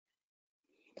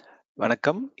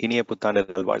வணக்கம். இனிய புத்தாண்டு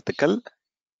நல்வாழ்த்துக்கள்.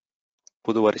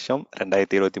 புது வருஷம்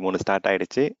 2023 ஸ்டார்ட்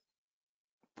ஆயிடுச்சு.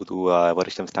 புது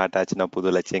வருஷம் ஸ்டார்ட் ஆச்சுன்னா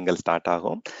புது லட்சியங்கள் ஸ்டார்ட்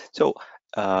ஆகும். ஸோ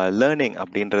லேர்னிங்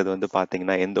அப்படின்றது வந்து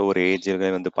பார்த்தீங்கன்னா எந்த ஒரு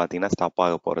ஏஜ்லையும் வந்து பார்த்தீங்கன்னா ஸ்டாப்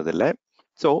ஆக போறதில்ல.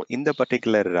 ஸோ இந்த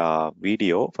particular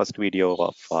video first video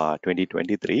of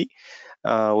 2023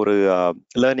 ஒரு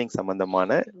லேர்னிங்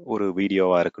சம்பந்தமான ஒரு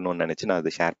வீடியோவா இருக்கணும்னு நினைச்சு நான்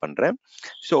அதை ஷேர் பண்றேன்.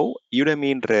 ஸோ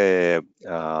யுடமின்ற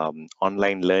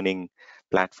ஆன்லைன் லேர்னிங்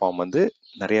பிளாட்ஃபார்ம் வந்து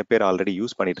நிறைய பேர் ஆல்ரெடி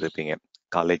யூஸ் பண்ணிட்டு இருப்பீங்க.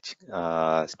 காலேஜ்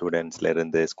ஸ்டூடெண்ட்ஸ்ல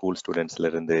இருந்து, ஸ்கூல் ஸ்டூடெண்ட்ஸ்ல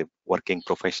இருந்து, ஒர்க்கிங்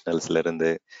ப்ரொஃபஷனல்ஸ்ல இருந்து,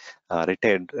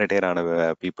 ரிட்டையர் ஆன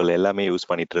பீப்புள் எல்லாமே யூஸ்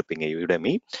பண்ணிட்டு இருப்பீங்க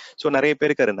யுடமி. ஸோ நிறைய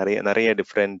பேருக்கு அது நிறைய நிறைய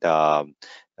டிஃப்ரெண்ட்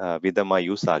விதமா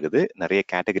யூஸ் ஆகுது. நிறைய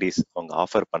கேட்டகரிஸ் அவங்க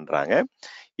ஆஃபர் பண்றாங்க.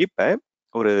 இப்ப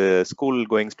ஒரு ஸ்கூல்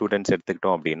கோயிங் ஸ்டூடெண்ட்ஸ்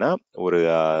எடுத்துக்கிட்டோம் அப்படின்னா ஒரு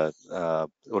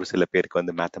ஒரு சில பேருக்கு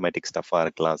வந்து மேத்தமேட்டிக்ஸ் ஸ்டஃபா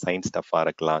இருக்கலாம், சயின்ஸ் ஸ்டஃபா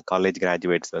இருக்கலாம். காலேஜ்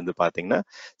கிராஜுவேட்ஸ் வந்து பாத்தீங்கன்னா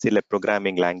சில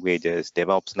ப்ரோக்ராமிங் லாங்குவேஜஸ்,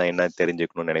 டெவாப்ஸ்னா என்ன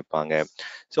தெரிஞ்சுக்கணும்னு நினைப்பாங்க.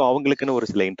 ஸோ அவங்களுக்குன்னு ஒரு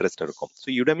சில இன்ட்ரெஸ்ட் இருக்கும். ஸோ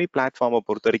யுடமி பிளாட்ஃபார்மை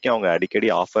பொறுத்த வரைக்கும் அவங்க அடிக்கடி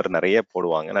ஆஃபர் நிறைய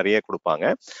போடுவாங்க, நிறைய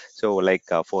கொடுப்பாங்க. So like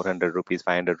 400 rupees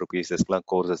 500 ருபீஸ்லாம்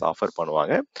courses offer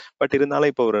பண்ணுவாங்க. பட்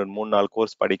இருந்தாலும் இப்போ ஒரு 3-4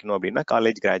 கோர்ஸ் படிக்கணும் அப்படின்னா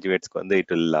காலேஜ் கிராஜுவேட்ஸ்க்கு வந்து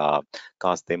it will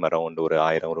cost them around ஒரு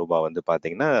 1000 ரூபாய் வந்து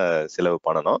பாத்தீங்கன்னா செலவு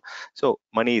பண்ணணும். So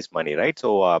money is money, right?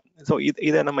 So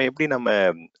இதை நம்ம எப்படி நம்ம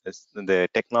இந்த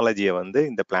டெக்னாலஜியை வந்து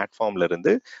இந்த பிளாட்ஃபார்ம்ல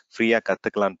இருந்து ஃப்ரீயா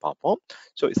கத்துக்கலாம்னு பார்ப்போம்.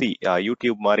 ஸோ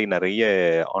யூடியூப் மாதிரி நிறைய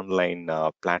ஆன்லைன்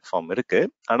பிளாட்ஃபார்ம் இருக்கு.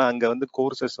 ஆனா அங்க வந்து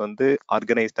கோர்சஸ் வந்து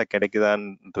ஆர்கனைஸ்டா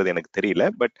கிடைக்குதான்றது எனக்கு தெரியல.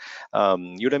 பட்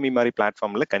யுடமி மாதிரி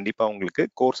பிளாட்ஃபார்ம்ல கண்டிப்பா உங்களுக்கு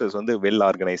கோர்சஸ் வந்து வெல்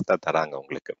ஆர்கனைஸ்டா தராங்க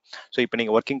உங்களுக்கு. ஸோ இப்போ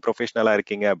நீங்க ஒர்க்கிங் ப்ரொஃபஷனலா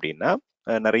இருக்கீங்க அப்படின்னா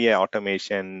நிறைய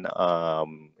automation,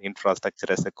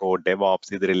 infrastructure as a code,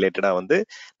 DevOps இது ரிலேட்டடா வந்து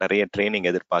நிறைய ட்ரைனிங்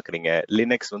எதிர்பார்க்குறீங்க.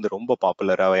 லினக்ஸ் வந்து ரொம்ப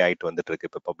பாப்புலராகவே ஆயிட்டு வந்துட்டு இருக்கு.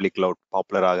 இப்போ பப்ளிக் கிளவுட்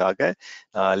பாப்புலராக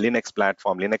Linux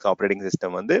platform, Linux operating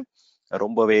system வந்து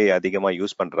ரொம்பவே அதிகமாக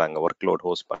யூஸ் பண்றாங்க. ஒர்க் லோட்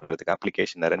ஹோஸ்ட் பண்றதுக்கு,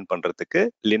 அப்ளிகேஷனை ரன் பண்றதுக்கு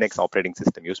லினக்ஸ் ஆப்ரேட்டிங்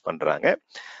சிஸ்டம் யூஸ் பண்றாங்க.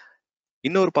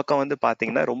 இன்னொரு பக்கம் வந்து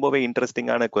பாத்தீங்கன்னா ரொம்பவே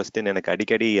இன்ட்ரெஸ்டிங்கான கொஸ்டின் எனக்கு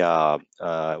அடிக்கடி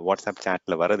வாட்ஸ்அப்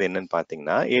சாட்ல வர்றது என்னன்னு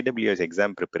பாத்தீங்கன்னா, ஏடபிள்யூஎஸ்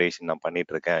எக்ஸாம் ப்ரிப்பரேஷன் நான்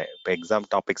பண்ணிட்டு இருக்கேன். இப்போ எக்ஸாம்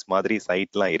டாபிக்ஸ் மாதிரி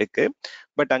சைட்லாம் இருக்கு.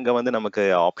 பட் அங்க வந்து நமக்கு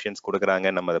ஆப்ஷன்ஸ்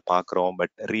கொடுக்குறாங்க, நம்ம அதை பாக்குறோம்.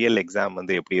 பட் ரியல் எக்ஸாம்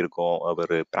வந்து எப்படி இருக்கும்,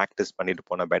 ஒரு ப்ராக்டிஸ் பண்ணிட்டு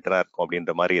போனா பெட்டரா இருக்கும்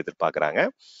அப்படின்ற மாதிரி எதிர்பார்க்கறாங்க.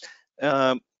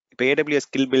 இப்போ ஏடபிள்யூஎஸ்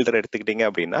ஸ்கில் பில்டர் எடுத்துக்கிட்டீங்க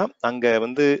அப்படின்னா அங்க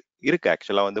வந்து இருக்கு.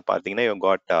 ஆக்சுவலா வந்து பாத்தீங்கன்னா யூ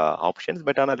காட் ஆப்ஷன்ஸ்.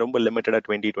 பட் ஆனா ரொம்ப லிமிட்டடா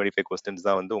 20-25 கொஸ்டின்ஸ்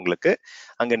தான் வந்து உங்களுக்கு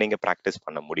அங்க நீங்க ப்ராக்டிஸ்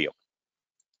பண்ண முடியும்.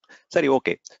 சரி,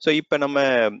 ஓகே. ஸோ இப்போ நம்ம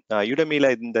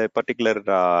யுடமில இந்த பர்டிகுலர்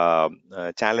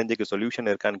சேலஞ்சுக்கு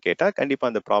சொல்யூஷன் இருக்கான்னு கேட்டா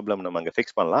கண்டிப்பா அந்த ப்ராப்ளம் நம்ம அங்க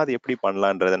ஃபிக்ஸ் பண்ணலாம். அது எப்படி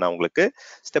பண்ணலான்றதை நான் உங்களுக்கு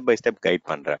ஸ்டெப் பை ஸ்டெப் கைட்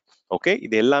பண்றேன். ஓகே,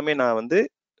 இது எல்லாமே நான் வந்து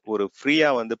ஒரு ஃப்ரீயா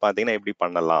வந்து பாத்தீங்கன்னா எப்படி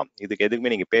பண்ணலாம், இதுக்கு எதுக்குமே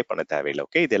நீங்க பே பண்ண தேவையில்லை.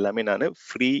 ஓகே, இது எல்லாமே நான்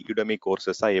ஃப்ரீ யுடமி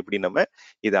கோர்சஸா எப்படி நம்ம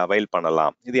இதை அவைல்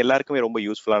பண்ணலாம், இது எல்லாருக்குமே ரொம்ப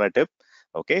யூஸ்ஃபுல்லான டிப்.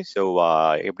 ஓகே, ஸோ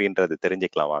எப்படின்றது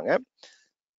தெரிஞ்சுக்கலாம் வாங்க.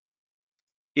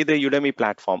 இது யுடமி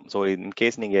பிளாட்ஃபார்ம். ஸோ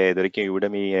இன்கேஸ் நீங்க இது வரைக்கும்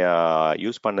யுடமி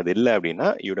யூஸ் பண்ணது இல்லை அப்படின்னா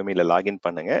யுடமில லாகின்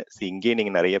பண்ணுங்க. இங்கேயே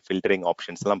நீங்க நிறைய ஃபில்டரிங்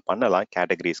ஆப்ஷன்ஸ் எல்லாம் பண்ணலாம்.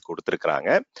 கேட்டகரிஸ் கொடுத்துருக்குறாங்க.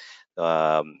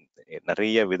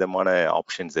 நிறைய விதமான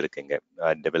ஆப்ஷன்ஸ் இருக்குங்க.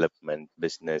 டெவலப்மெண்ட்,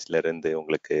 பிஸ்னஸ்ல இருந்து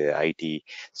உங்களுக்கு ID,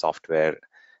 software,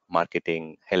 marketing,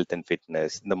 health and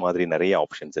fitness, இந்த மாதிரி நிறைய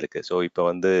ஆப்ஷன்ஸ் இருக்கு. ஸோ இப்போ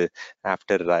வந்து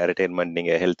ஆஃப்டர் ரிட்டையர்மெண்ட்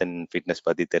நீங்க ஹெல்த் அண்ட் ஃபிட்னஸ்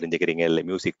பத்தி தெரிஞ்சுக்கிறீங்க, இல்லை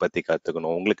மியூசிக் பத்தி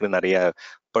கத்துக்கணும், உங்களுக்கு நிறைய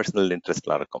பர்சனல்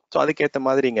இன்ட்ரெஸ்ட்லாம் இருக்கும். ஸோ அதுக்கேற்ற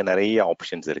மாதிரி இங்க நிறைய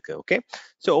ஆப்ஷன்ஸ் இருக்கு. ஓகே,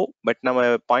 ஸோ பட் நம்ம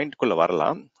பாயிண்ட்குள்ள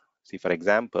வரலாம். ஃபார்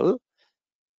எக்ஸாம்பிள்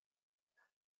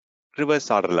ரிவர்ஸ்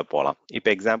ஆர்டர்ல போகலாம். இப்போ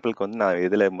எக்ஸாம்பிளுக்கு வந்து நான்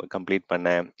இதுல கம்ப்ளீட்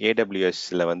பண்ணேன்,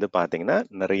 ஏடபிள்யூஎஸ்ல வந்து பாத்தீங்கன்னா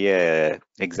நிறைய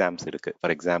எக்ஸாம்ஸ் இருக்கு.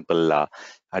 For example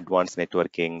advance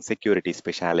networking, security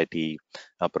speciality,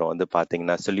 அப்புறம் வந்து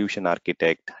பாத்தீங்கன்னா சொல்யூஷன்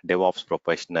ஆர்கிடெக்ட், டெவாப்ஸ்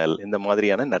ப்ரொஃபஷனல், இந்த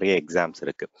மாதிரியான நிறைய எக்ஸாம்ஸ்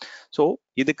இருக்கு. ஸோ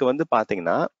இதுக்கு வந்து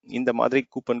பாத்தீங்கன்னா இந்த மாதிரி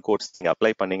கூப்பன் கோட்ஸ் நீங்க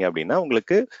அப்ளை பண்ணீங்க அப்படின்னா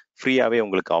உங்களுக்கு ஃப்ரீயாவே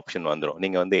உங்களுக்கு ஆப்ஷன் வந்துடும்.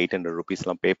 நீங்க வந்து 800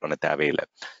 ருபீஸ்லாம் பே பண்ண தேவையில்லை.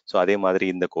 ஸோ அதே மாதிரி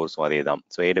இந்த கோர்ஸும் அதே தான்.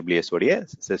 ஸோ ஏடபிள்யூஎஸ் உடைய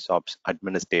சிஸ்ஆப்ஸ்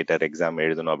அட்மினிஸ்ட்ரேட்டர் எக்ஸாம்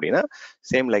எழுதணும் அப்படின்னா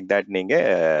சேம் லைக் தட் நீங்க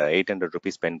 800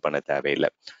 ருபீஸ் ஸ்பெண்ட் பண்ண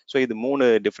தேவையில்லை. ஸோ இது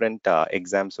 3 டிஃப்ரெண்ட்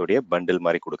எக்ஸாம்ஸ் உடைய பண்டில்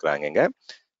மாதிரி கொடுக்குறாங்க.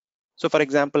 ஸோ ஃபார்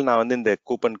எக்ஸாம்பிள் நான் வந்து இந்த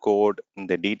கூப்பன் கோட்,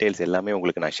 இந்த டீடைல்ஸ் எல்லாமே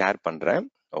உங்களுக்கு நான் ஷேர் பண்றேன்.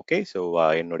 ஓகே, ஸோ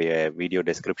என்னுடைய வீடியோ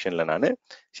டிஸ்கிரிப்ஷன்ல நான்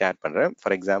ஷேர் பண்றேன்.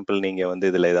 ஃபார் எக்ஸாம்பிள் நீங்க வந்து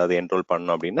இதுல ஏதாவது என்ரோல்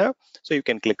பண்ணணும் அப்படின்னா so you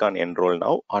can click on enrol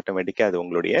now. ஆட்டோமேட்டிக்கா அது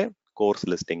உங்களுடைய கோர்ஸ்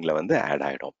லிஸ்டிங்ல வந்து ஆட்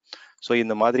ஆயிடும். ஸோ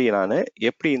இந்த மாதிரி நான்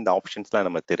எப்படி இந்த ஆப்ஷன்ஸ்லாம்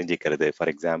நம்ம தெரிஞ்சுக்கிறது,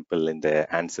 ஃபார் எக்ஸாம்பிள் இந்த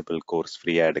ஆன்சிபிள் கோர்ஸ்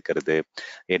ஃப்ரீயாக எடுக்கிறது,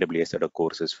 ஏடபிள்யூஎஸோட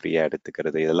கோர்சஸ் ஃப்ரீயாக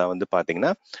எடுத்துக்கிறது, இதெல்லாம் வந்து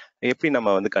பார்த்தீங்கன்னா எப்படி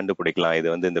நம்ம வந்து கண்டுபிடிக்கலாம் இது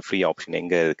வந்து இந்த ஃப்ரீ ஆப்ஷன்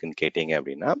எங்கே இருக்குன்னு கேட்டீங்க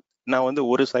அப்படின்னா, நான் வந்து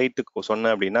ஒரு சைட்டுக்கு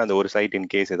சொன்னேன் அப்படின்னா அந்த ஒரு சைட் இன்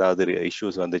கேஸ் ஏதாவது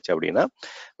இஷ்யூஸ் வந்துச்சு அப்படின்னா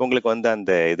உங்களுக்கு வந்து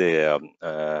அந்த இது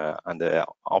அந்த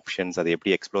ஆப்ஷன்ஸ் அதை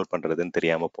எப்படி எக்ஸ்ப்ளோர் பண்றதுன்னு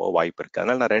தெரியாம போக வாய்ப்பு இருக்கு.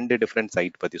 அதனால நான் 2 டிஃப்ரெண்ட்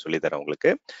சைட் பத்தி சொல்லி தரேன்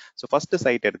உங்களுக்கு. ஸோ ஃபர்ஸ்ட்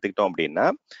சைட் எடுத்துக்கிட்டோம் அப்படின்னா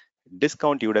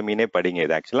டிஸ்கவுண்ட் யூடமினே படிங்க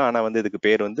இது ஆக்சுவலா. ஆனா வந்து இதுக்கு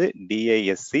பேர் வந்து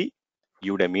டிஐஎஸ்சி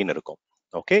யூடமின்னு இருக்கும்.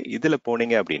 ஓகே, இதுல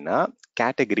போனீங்க அப்படின்னா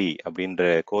கேட்டகரி அப்படின்ற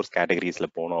கோர்ஸ் கேட்டகரிஸ்ல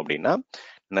போனோம் அப்படின்னா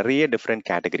நிறைய டிஃப்ரெண்ட்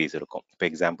கேட்டகரிஸ் இருக்கும். இப்போ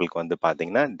எக்ஸாம்பிளுக்கு வந்து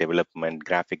பார்த்தீங்கன்னா development,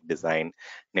 graphic design,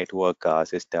 network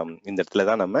system, இந்த இடத்துல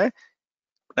தான் நம்ம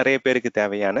நிறைய பேருக்கு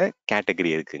தேவையான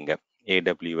கேட்டகரி இருக்குங்க.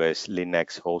 AWS,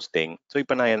 Linux, hosting. ஸோ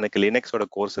இப்போ நான் எனக்கு லினக்ஸோட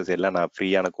கோர்சஸ் எல்லாம் நான்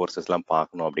ஃப்ரீயான கோர்சஸ்லாம்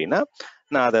பார்க்கணும் அப்படின்னா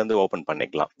நான் அதை வந்து ஓப்பன்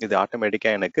பண்ணிக்கலாம். இது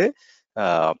ஆட்டோமேட்டிக்காக எனக்கு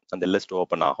அந்த லிஸ்ட்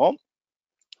ஓப்பன் ஆகும்.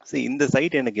 ஸோ இந்த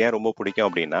சைட் எனக்கு ஏன் ரொம்ப பிடிக்கும்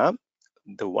அப்படின்னா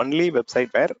the only website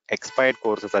where expired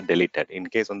courses are deleted. In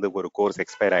case வந்து ஒரு கோர்ஸ்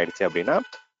எக்ஸ்பயர் ஆயிடுச்சு அப்படின்னா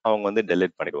அவங்க வந்து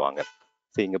டெலிட் பண்ணிடுவாங்க.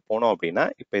 ஸோ இங்க போனோம் அப்படின்னா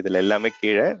இப்போ இதுல எல்லாமே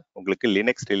கீழே உங்களுக்கு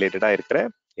லினக்ஸ் ரிலேட்டடா இருக்கிற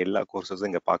எல்லா கோர்சஸும்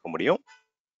இங்க பார்க்க முடியும்.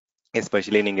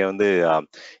 எஸ்பெஷலி நீங்க வந்து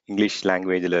இங்கிலீஷ்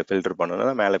லாங்குவேஜில் ஃபில்டர்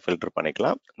பண்ணணும்னா மேலே ஃபில்டர்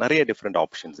பண்ணிக்கலாம். நிறைய டிஃப்ரெண்ட்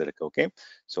ஆப்ஷன்ஸ் இருக்கு. ஓகே,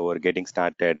 ஸோ ஒரு getting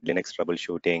started, Linux trouble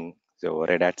shooting, so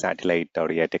red had satellite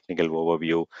உடைய டெக்னிக்கல்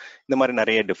ஓவர்வியூ, இந்த மாதிரி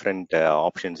நிறைய டிஃப்ரெண்ட்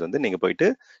ஆப்ஷன்ஸ் வந்து நீங்க போயிட்டு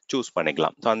சூஸ்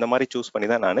பண்ணிக்கலாம். ஸோ அந்த மாதிரி சூஸ் பண்ணி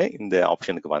தான் நான் இந்த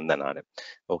ஆப்ஷனுக்கு வந்தேன் நான்.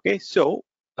 Okay, so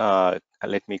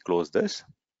let me close this.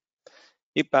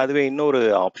 இப்போ அதுவே இன்னொரு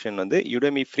ஆப்ஷன் வந்து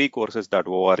யுடமி ஃப்ரீ கோர்சஸ்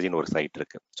 .orgன்னு ஒரு சைட்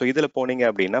இருக்கு. ஸோ இதில் போனீங்க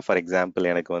அப்படின்னா ஃபார் எக்ஸாம்பிள்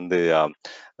எனக்கு வந்து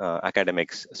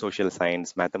academics, social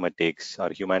science, mathematics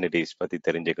or humanities பற்றி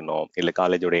தெரிஞ்சுக்கணும், இல்லை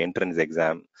காலேஜோட என்ட்ரன்ஸ்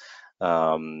எக்ஸாம்,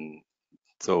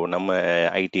 ஸோ நம்ம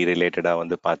ஐடி ரிலேட்டடாக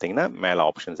வந்து பார்த்தீங்கன்னா மேலே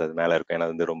ஆப்ஷன்ஸ் அது மேலே இருக்கும். ஏன்னா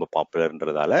வந்து ரொம்ப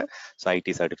பாப்புலர்ன்றதால. So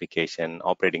ID certification,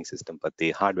 operating system பற்றி,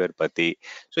 ஹார்ட்வேர் பற்றி,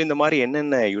 ஸோ இந்த மாதிரி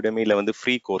என்னென்ன யுடமியில் வந்து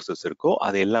ஃப்ரீ கோர்சஸ் இருக்கோ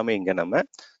அது எல்லாமே இங்கே நம்ம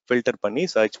ஃபில்டர் பண்ணி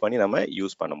சர்ச் பண்ணி நம்ம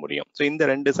யூஸ் பண்ண முடியும். ஸோ இந்த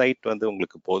 2 சைட் வந்து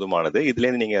உங்களுக்கு போதுமானது.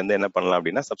 இதுலேருந்து நீங்கள் வந்து என்ன பண்ணலாம்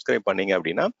அப்படின்னா சப்ஸ்கிரைப் பண்ணீங்க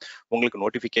அப்படின்னா உங்களுக்கு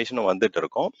நோட்டிஃபிகேஷனும் வந்துட்டு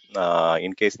இருக்கும்.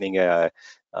 இன்கேஸ் நீங்கள்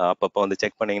அப்பப்போ வந்து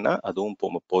செக் பண்ணீங்கன்னா அதுவும்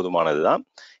போதுமானது தான்.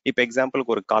 இப்போ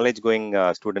எக்ஸாம்பிளுக்கு ஒரு காலேஜ் கோயிங்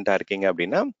ஸ்டூடெண்ட்டாக இருக்கீங்க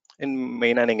அப்படின்னா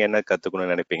மெயினாக நீங்கள் என்ன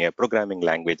கற்றுக்கணும்னு நினைப்பீங்க? ப்ரோக்ராமிங்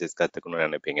லாங்குவேஜஸ் கற்றுக்கணும்னு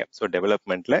நினைப்பீங்க. ஸோ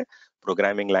டெவலப்மெண்ட்டில்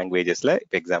ப்ரோக்ராமிங் லாங்குவேஜஸில்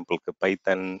இப்போ எக்ஸாம்பிளுக்கு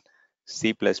பைத்தன்,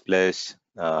 C++,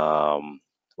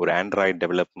 ஒரு ஆண்ட்ராய்டு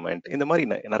டெவலப்மெண்ட், இந்த மாதிரி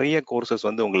நிறைய கோர்சஸ்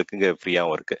வந்து உங்களுக்கு இங்கே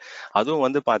ஃப்ரீயாகவும் இருக்கு. அதுவும்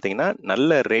வந்து பார்த்தீங்கன்னா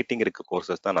நல்ல ரேட்டிங் இருக்க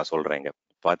கோர்சஸ் தான் நான் சொல்றேங்க.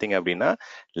 பார்த்தீங்க அப்படின்னா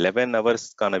 11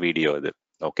 ஹவர்ஸ்க்கான வீடியோ இது.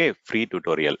 Okay, free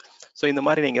tutorial. ஸோ இந்த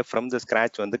மாதிரி நீங்க ஃப்ரம் த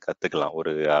ஸ்கிராச் வந்து கத்துக்கலாம்.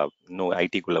 ஒரு இன்னும்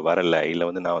ஐடிக்குள்ள வரல, இல்லை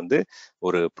வந்து நான் வந்து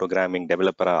ஒரு ப்ரோக்ராமிங்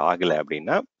டெவலப்பரா ஆகலை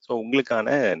அப்படின்னா ஸோ உங்களுக்கான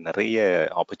நிறைய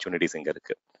ஆப்பர்ச்சுனிட்டிஸ் இங்க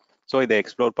இருக்கு. ஸோ இதை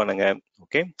எக்ஸ்ப்ளோர் பண்ணுங்க.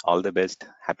 Okay, all the best,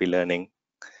 happy learning.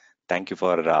 Thank you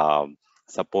for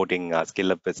supporting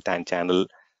skill up with stand channel.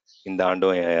 இந்த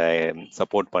ஆண்டும்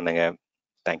சப்போர்ட் பண்ணுங்க.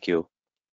 தேங்க்யூ.